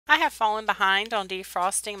I have fallen behind on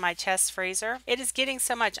defrosting my chest freezer. It is getting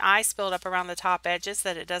so much ice built up around the top edges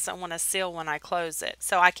that it doesn't want to seal when I close it.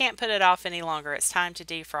 So I can't put it off any longer. It's time to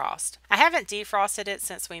defrost. I haven't defrosted it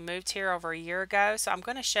since we moved here over a year ago, so I'm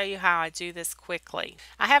going to show you how I do this quickly.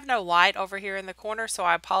 I have no light over here in the corner, so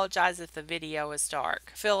I apologize if the video is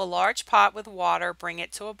dark. Fill a large pot with water, bring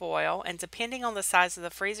it to a boil, and depending on the size of the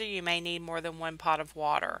freezer, you may need more than one pot of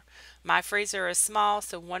water. My freezer is small,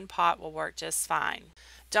 so one pot will work just fine.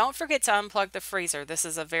 Don't forget to unplug the freezer. This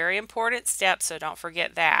is a very important step, so don't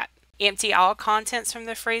forget that. Empty all contents from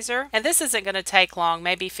the freezer, and this isn't going to take long,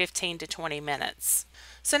 maybe 15 to 20 minutes.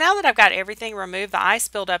 So now that I've got everything removed, the ice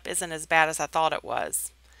buildup isn't as bad as I thought it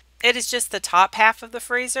was. It is just the top half of the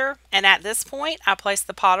freezer, and at this point I place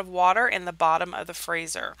the pot of water in the bottom of the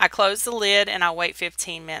freezer. I close the lid and I wait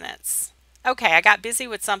 15 minutes. Okay, I got busy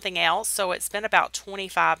with something else, so it's been about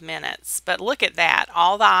 25 minutes. But look at that,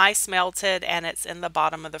 all the ice melted and it's in the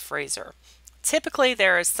bottom of the freezer. Typically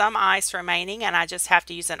there is some ice remaining and I just have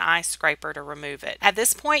to use an ice scraper to remove it. At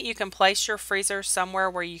this point you can place your freezer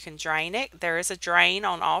somewhere where you can drain it. There is a drain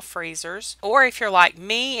on all freezers. Or if you're like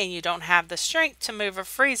me and you don't have the strength to move a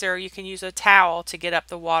freezer, you can use a towel to get up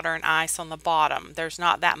the water and ice on the bottom. There's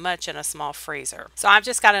not that much in a small freezer. So I've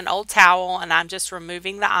just got an old towel and I'm just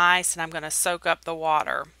removing the ice and I'm going to soak up the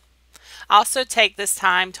water. Also take this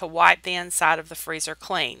time to wipe the inside of the freezer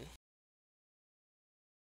clean.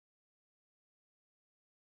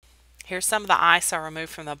 Here's some of the ice I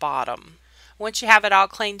removed from the bottom. Once you have it all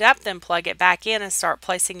cleaned up, then plug it back in and start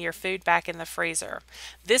placing your food back in the freezer.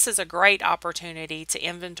 This is a great opportunity to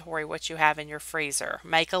inventory what you have in your freezer.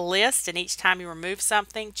 Make a list, and each time you remove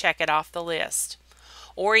something, check it off the list.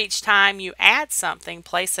 Or each time you add something,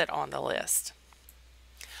 place it on the list.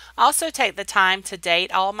 Also take the time to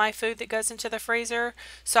date all my food that goes into the freezer,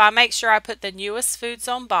 so I make sure I put the newest foods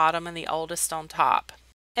on bottom and the oldest on top.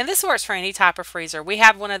 And this works for any type of freezer. We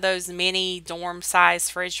have one of those mini dorm size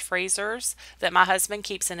fridge freezers that my husband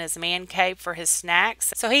keeps in his man cave for his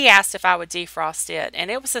snacks. So he asked if I would defrost it, and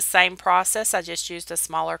it was the same process. I just used a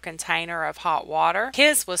smaller container of hot water.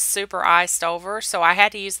 His was super iced over, so I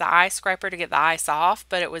had to use the ice scraper to get the ice off,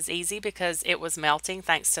 but it was easy because it was melting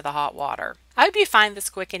thanks to the hot water. I hope you find this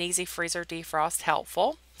quick and easy freezer defrost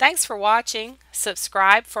helpful. Thanks for watching.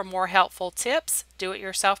 Subscribe for more helpful tips,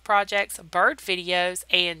 do-it-yourself projects, bird videos,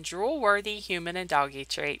 and drool-worthy human and doggy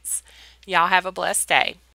treats. Y'all have a blessed day.